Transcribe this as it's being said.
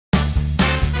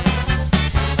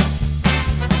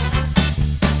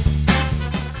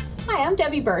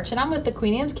Debbie Birch, and I'm with the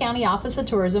Queen Anne's County Office of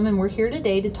Tourism, and we're here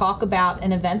today to talk about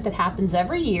an event that happens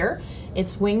every year.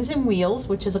 It's Wings and Wheels,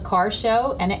 which is a car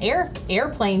show and an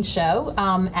airplane show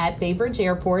at Bay Bridge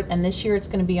Airport, and this year it's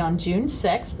going to be on June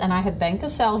 6th, and I have Ben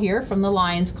Cassell here from the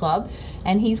Lions Club,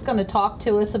 and he's going to talk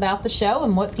to us about the show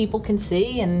and what people can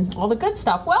see and all the good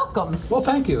stuff. Welcome. Well,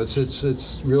 thank you.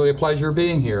 It's really a pleasure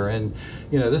being here, and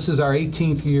you know, this is our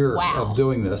 18th year of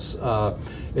doing this.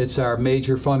 It's our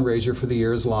major fundraiser for the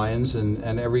year as Lions,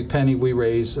 and every penny we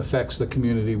raise affects the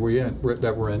community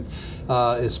that we're in.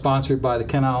 It's sponsored by the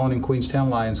Kent Island and Queenstown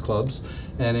Lions Clubs,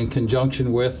 and in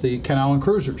conjunction with the Kent Island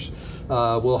Cruisers.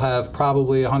 We'll have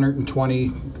probably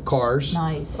 120 cars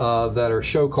that are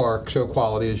show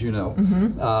quality, as you know.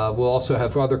 We'll also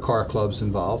have other car clubs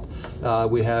involved.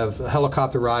 We have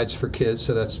helicopter rides for kids,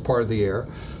 so that's part of the air.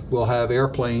 We'll have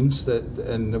airplanes,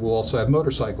 and we'll also have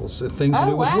motorcycles, things to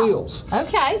do with wheels.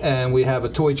 Okay. And we have a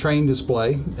toy train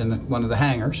display in one of the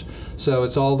hangars. So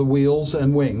it's all the wheels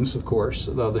and wings, of course.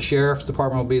 The sheriff's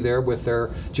department will be there with their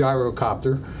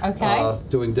gyrocopter,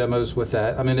 doing demos with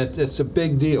that. I mean, it's a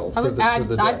big deal for the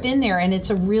day. I've been there, and it's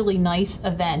a really nice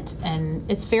event, and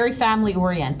it's very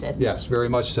family-oriented. Yes, very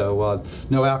much so.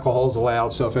 No alcohol is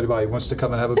allowed, so if anybody wants to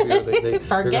come and have a beer, they're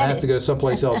going to have to go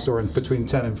someplace else during between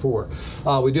 10 and 4.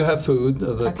 We do have food.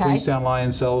 The Queenstown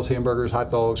Lions sells hamburgers,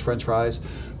 hot dogs, French fries.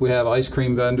 We have ice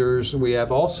cream vendors. We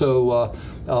have also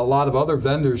a lot of other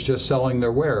vendors just selling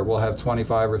their wares. We'll have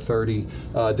 25 or 30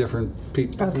 different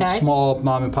people, small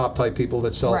mom and pop type people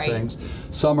that sell things.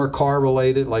 Some are car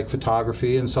related, like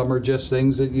photography, and some are just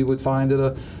things that you would find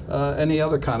at any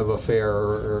other kind of a fair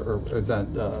or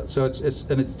event. So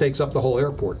it takes up the whole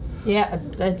airport. Yeah,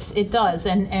 it does,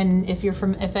 and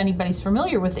if anybody's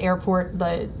familiar with the airport,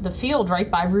 the field right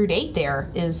by Route 8 there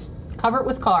is covered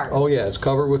with cars. Oh yeah, it's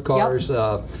covered with cars.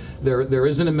 Yep. There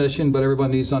is an admission, but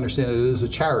everyone needs to understand it is a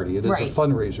charity. It is a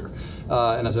fundraiser.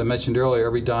 And as I mentioned earlier,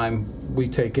 every dime we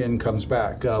take in comes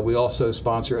back. We also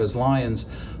sponsor, as Lions,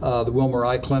 the Wilmer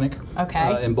Eye Clinic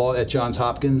at Johns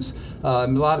Hopkins. A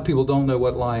lot of people don't know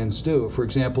what Lions do. For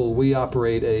example, we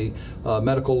operate a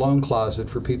medical loan closet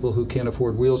for people who can't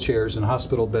afford wheelchairs and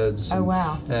hospital beds.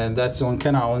 And that's on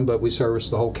Kent Island, but we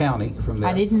service the whole county from there.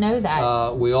 I didn't know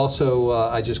that. We also,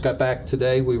 I just got back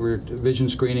today, we were vision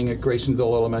screening at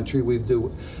Graysonville Elementary. We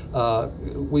do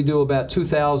about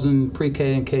 2,000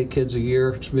 pre-K and K kids a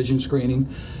year vision screening,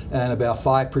 and about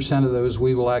 5% of those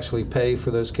we will actually pay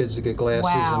for those kids to get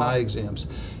glasses and eye exams.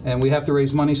 And we have to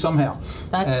raise money somehow.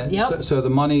 So the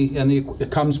money, and it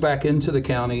comes back into the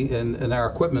county, and our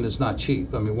equipment is not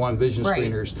cheap. I mean, one vision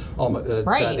screener is almost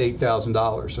about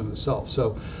 $8,000 in itself.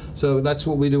 So that's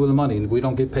what we do with the money. We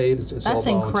don't get paid. It's that's all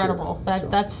volunteer. Incredible.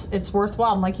 It's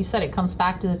worthwhile. And like you said, it comes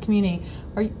back to the community.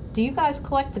 Do you guys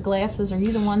collect the glasses? Are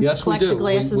you the ones that collect the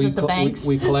glasses at the banks?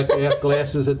 We collect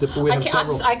glasses at the. We have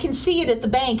several. I can see it at the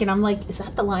bank, and I'm like, is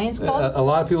that the Lions Club? A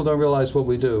lot of people don't realize what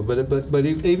we do, but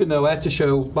even though at the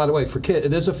show, by the way, for kids,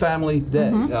 it is a family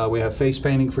day. We have face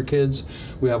painting for kids.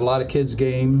 We have a lot of kids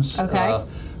games.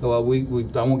 Well,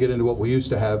 I won't get into what we used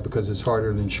to have because it's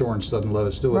harder and insurance doesn't let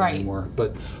us do it anymore.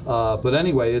 But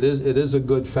anyway, it is a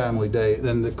good family day.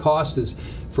 And the cost is,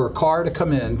 for a car to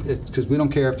come in, because we don't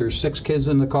care if there's 6 kids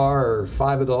in the car or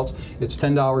 5 adults, it's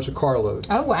 $10 a carload.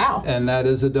 Oh, wow. And that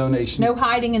is a donation. No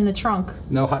hiding in the trunk.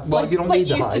 No, well, you don't need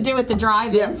to hide. What you used to do at the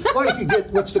drive-in. Yeah, well, you can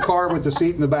get, what's the car with the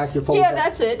seat in the back that folds out?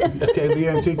 That's it. Okay, the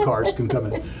antique cars can come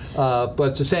in. But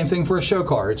it's the same thing for a show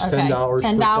car. It's $10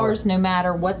 $10 no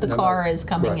matter what the car is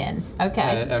coming in.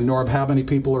 Okay. And Norm, how many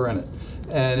people are in it?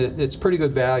 And it's pretty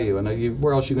good value. And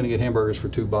where else are you going to get hamburgers for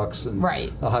 $2 and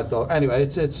a hot dog? Anyway,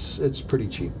 it's pretty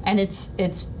cheap. And it's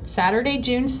Saturday,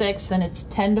 June 6th, and it's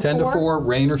 10 to 4? 10 to 4,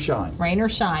 rain or shine. Rain or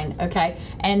shine, okay.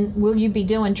 And will you be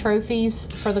doing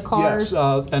trophies for the cars?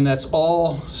 Yes, and that's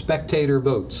all spectator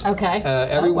votes. Okay.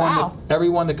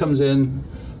 Everyone that comes in,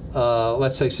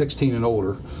 let's say 16 and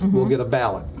older, will get a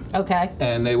ballot. Okay.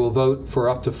 And they will vote for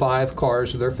up to 5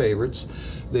 cars of their favorites.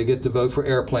 They get to vote for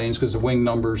airplanes because the wing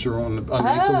numbers are underneath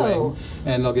the wing,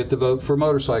 and they'll get to vote for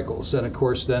motorcycles. And of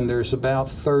course, then there's about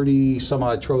 30 some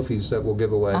odd trophies that we'll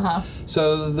give away.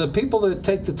 So the people that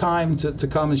take the time to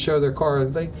come and show their car,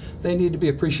 they need to be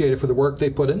appreciated for the work they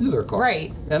put into their car.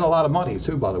 Right. And a lot of money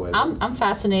too, by the way. I'm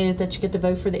fascinated that you get to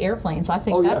vote for the airplanes. I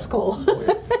think that's cool.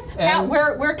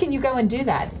 Where can you go and do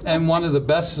that? And one of the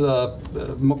best,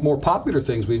 more popular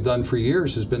things we've done for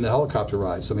years has been the helicopter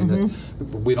rides. I mean,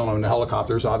 we don't own the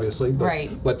helicopters, obviously,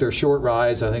 but they're short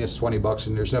rides. I think it's $20,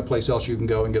 and there's no place else you can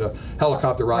go and get a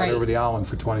helicopter ride over the island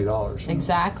for $20.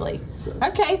 Exactly.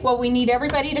 Okay, well, we need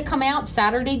everybody to come out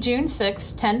Saturday, June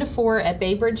 6th, 10 to 4 at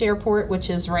Bay Bridge Airport, which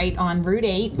is right on Route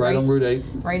 8. Right on Route 8.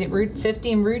 Right at Route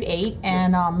 50 and Route 8.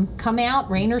 And come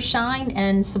out, rain or shine,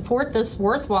 and support this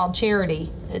worthwhile charity.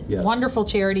 Wonderful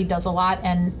charity, does a lot,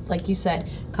 and like you said,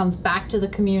 comes back to the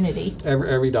community.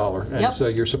 Every dollar. And so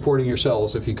you're supporting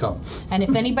yourselves if you come. And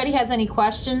if anybody has any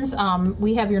questions,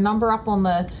 we have your number up on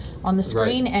the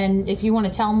screen, and if you want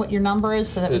to tell them what your number is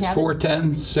so that we have it.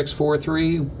 It's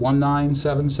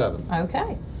 410-643-1977.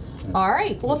 Okay. All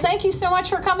right. Well, thank you so much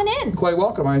for coming in. Quite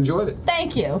welcome. I enjoyed it.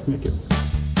 Thank you. Thank you.